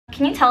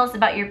can you tell us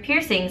about your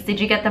piercings? Did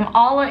you get them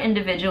all or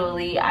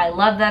individually? I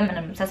love them and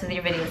I'm obsessed with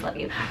your videos. Love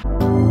you.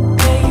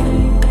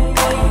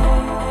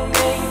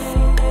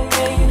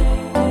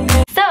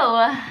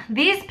 So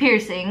these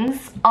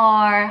piercings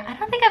are, I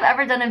don't think I've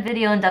ever done a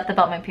video in depth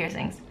about my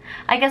piercings.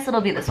 I guess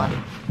it'll be this one.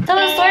 So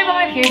the story about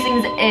my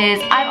piercings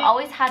is I've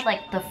always had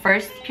like the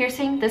first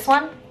piercing, this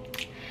one.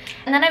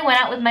 And then I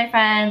went out with my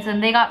friends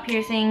and they got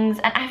piercings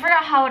and I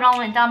forgot how it all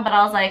went down, but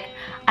I was like,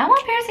 I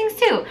want piercings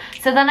too.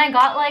 So then I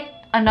got like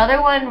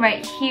another one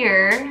right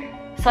here.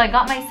 So I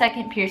got my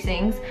second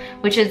piercings,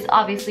 which is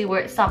obviously where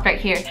it stopped right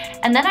here.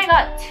 And then I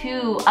got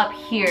two up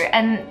here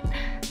and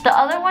the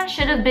other one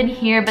should have been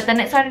here, but then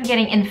it started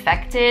getting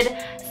infected.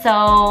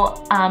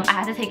 So I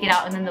had to take it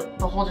out and then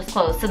the hole just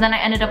closed. So then I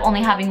ended up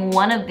only having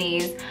one of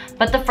these.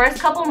 But the first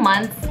couple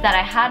months that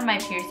I had my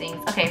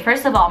piercings, okay,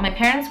 first of all, my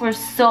parents were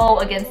so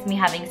against me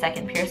having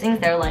second piercings.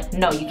 They're like,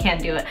 no, you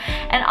can't do it.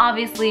 And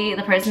obviously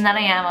the person that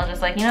I am, I was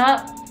just like, you know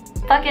what?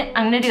 Fuck it,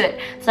 I'm gonna do it.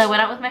 So I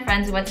went out with my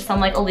friends, we went to some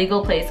like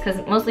illegal place,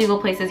 because most legal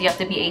places you have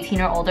to be 18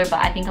 or older,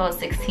 but I think I was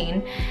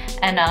 16.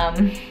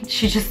 And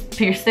she just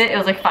pierced it. It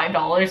was like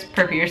 $5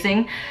 per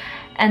piercing.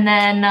 And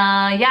then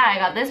yeah, I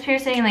got this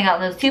piercing and I got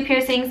those two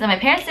piercings, and my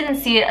parents didn't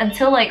see it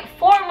until like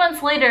 4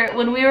 months later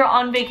when we were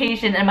on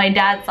vacation, and my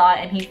dad saw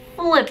it and he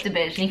flipped a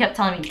bitch and he kept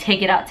telling me,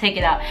 take it out, take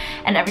it out.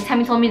 And every time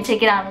he told me to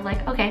take it out, I was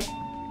like, okay.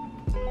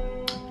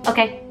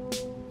 Okay.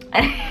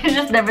 And I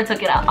just never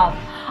took it out,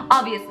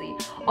 obviously.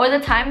 Or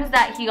the times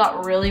that he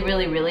got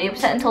really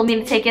upset and told me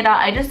to take it out,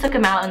 I just took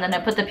him out and then I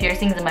put the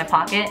piercings in my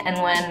pocket, and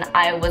when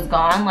I was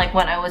gone, like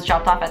when I was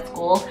dropped off at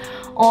school,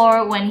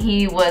 or when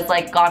he was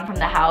like gone from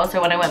the house, or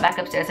when I went back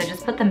upstairs, I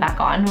just put them back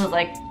on. It was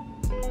like,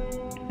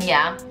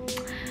 yeah,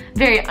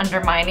 very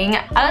undermining.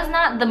 I was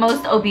not the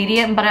most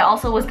obedient, but I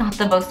also was not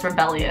the most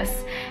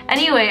rebellious.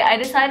 Anyway, I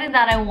decided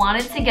that I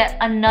wanted to get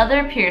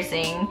another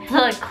piercing to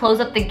like close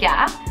up the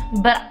gap,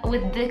 but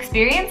with the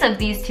experience of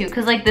these two,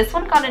 because like this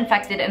one got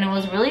infected and it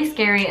was really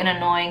scary and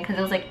annoying because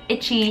it was like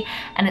itchy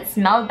and it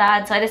smelled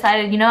bad. So I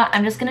decided, you know what,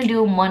 I'm just gonna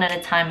do them one at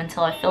a time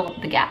until I fill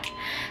up the gap.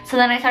 So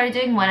then I started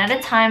doing one at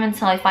a time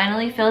until I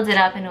finally filled it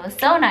up, and it was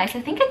so nice.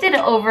 I think I did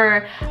it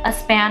over a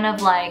span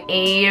of like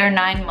 8 or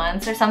 9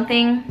 months or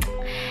something.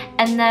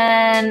 And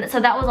then, so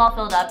that was all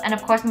filled up, and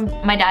of course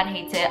my dad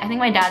hates it. I think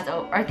my dad's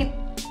over, I think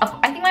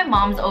my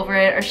mom's over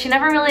it, or she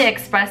never really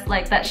expressed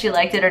like that she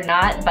liked it or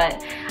not,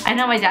 but I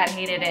know my dad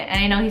hated it and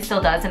I know he still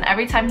does. And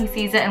every time he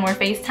sees it and we're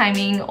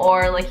FaceTiming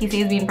or like he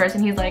sees me in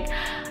person, he's like,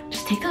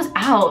 just take those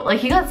out. Like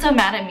he got so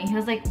mad at me. He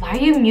was like, why are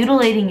you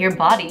mutilating your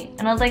body?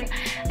 And I was like,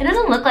 it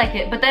doesn't look like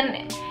it. But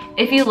then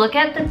if you look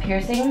at the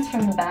piercings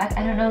from the back,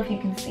 I don't know if you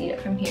can see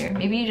it from here.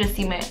 Maybe you just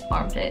see my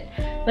armpit.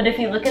 But if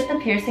you look at the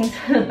piercings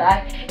from the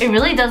back, it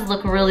really does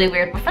look really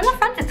weird. But from the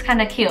front, it's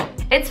kind of cute.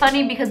 It's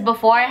funny because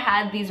before I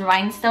had these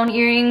rhinestone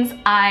earrings,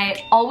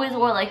 I always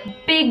wore like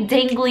big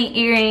dangly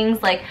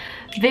earrings, like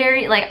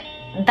very, like,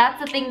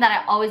 that's the thing that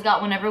I always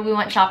got whenever we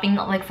went shopping,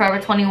 like Forever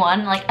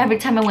 21. Like every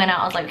time I went out,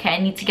 I was like, okay, I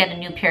need to get a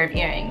new pair of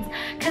earrings,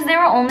 because they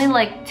were only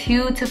like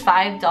 $2 to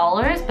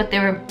 $5, but they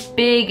were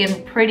big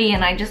and pretty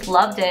and I just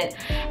loved it.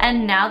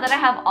 And now that I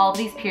have all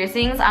these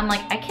piercings, I'm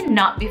like, I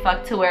cannot be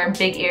fucked to wear a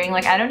big earring.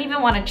 Like I don't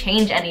even want to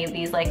change any of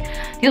these. Like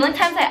the only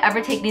times I ever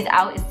take these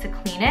out is to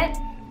clean it.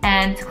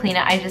 And to clean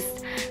it, I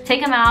just take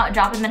them out,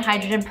 drop them in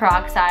hydrogen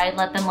peroxide,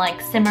 let them like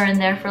simmer in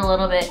there for a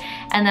little bit,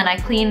 and then I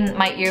clean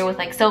my ear with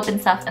like soap and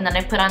stuff, and then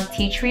I put on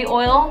tea tree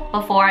oil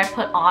before I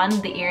put on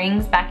the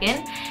earrings back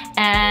in,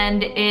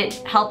 and it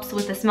helps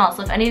with the smell.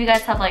 So if any of you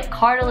guys have like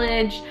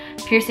cartilage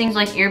piercings,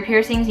 like ear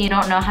piercings, and you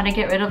don't know how to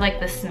get rid of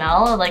like the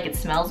smell, or like it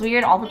smells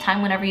weird all the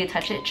time whenever you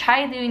touch it,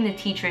 try doing the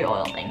tea tree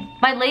oil thing.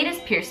 My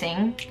latest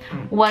piercing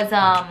was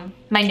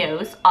my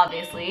nose,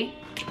 obviously.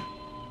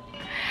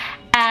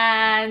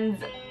 And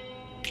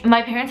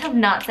my parents have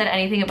not said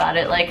anything about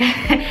it. Like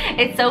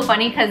it's so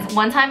funny because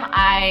one time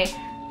I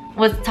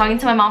was talking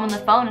to my mom on the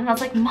phone and I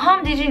was like,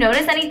 Mom, did you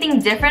notice anything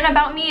different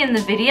about me in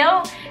the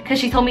video? Because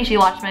she told me she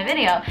watched my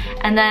video,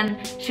 and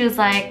then she was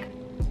like,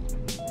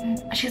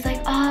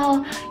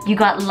 oh, you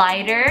got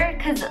lighter?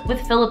 Because with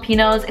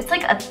Filipinos, it's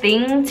like a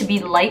thing to be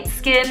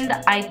light-skinned.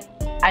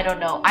 I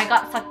don't know. I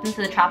got sucked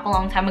into the trap a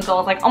long time ago. I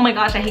was like, oh my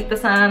gosh, I hate the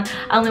sun.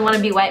 I only want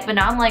to be white. But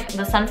now I'm like,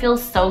 the sun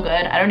feels so good.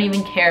 I don't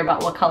even care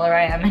about what color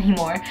I am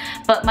anymore.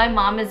 But my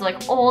mom is like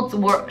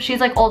she's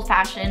like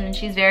old-fashioned, and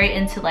she's very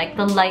into like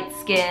the light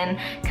skin,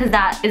 because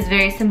that is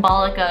very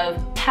symbolic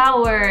of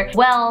power,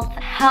 wealth,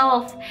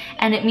 health,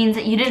 and it means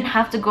that you didn't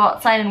have to go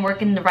outside and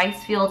work in the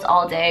rice fields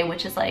all day,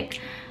 which is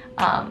like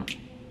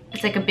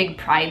it's like a big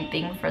pride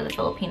thing for the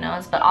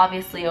Filipinos, but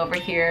obviously over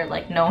here,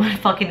 like, no one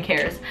fucking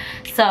cares.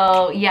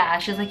 So yeah,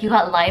 she was like, you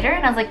got lighter?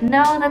 And I was like,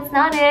 no, that's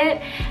not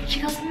it.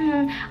 She goes,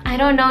 I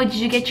don't know, did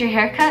you get your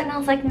hair cut? And I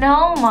was like,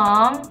 no,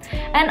 Mom.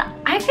 And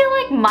I feel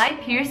like my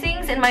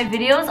piercings in my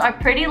videos are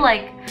pretty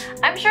like,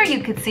 I'm sure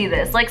you could see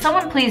this. Like,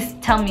 someone please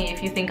tell me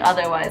if you think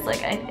otherwise.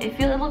 Like, I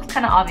feel it looks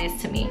kind of obvious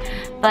to me.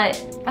 But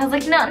I was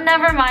like, no,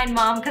 never mind,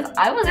 Mom, because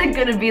I wasn't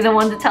gonna be the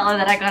one to tell her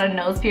that I got a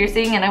nose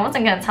piercing, and I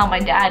wasn't gonna tell my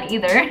dad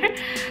either.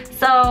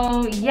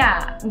 So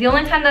yeah, the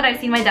only time that I've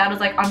seen my dad was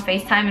like on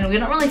FaceTime, and we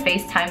don't really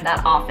FaceTime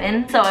that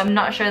often, so I'm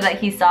not sure that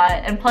he saw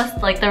it. And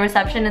plus, like, the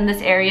reception in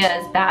this area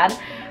is bad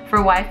for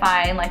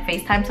Wi-Fi and like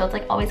FaceTime, so it's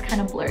like always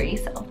kind of blurry.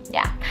 So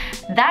yeah,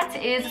 that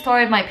is the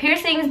story of my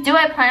piercings. Do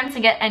I plan to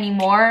get any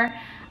more?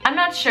 I'm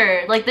not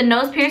sure. Like, the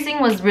nose piercing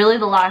was really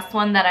the last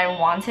one that I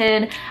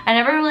wanted. I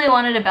never really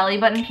wanted a belly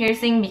button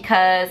piercing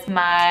because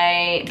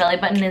my belly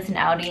button is an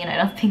outie, and I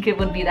don't think it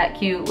would be that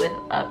cute with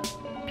a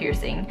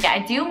piercing. Yeah, I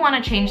do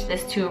want to change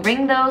this to a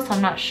ring though, so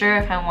I'm not sure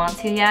if I want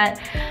to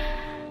yet.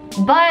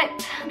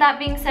 But that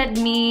being said,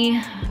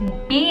 me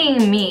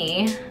being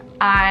me,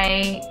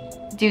 I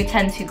do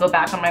tend to go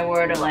back on my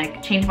word or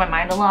like change my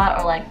mind a lot,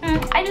 or like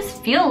I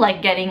just feel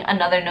like getting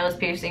another nose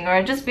piercing, or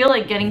I just feel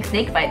like getting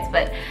snake bites,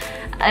 but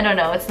I don't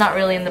know, it's not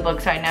really in the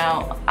books right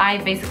now. I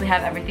basically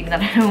have everything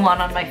that I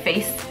want on my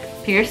face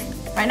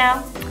pierced right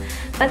now.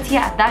 But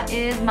yeah, that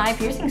is my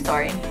piercing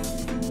story.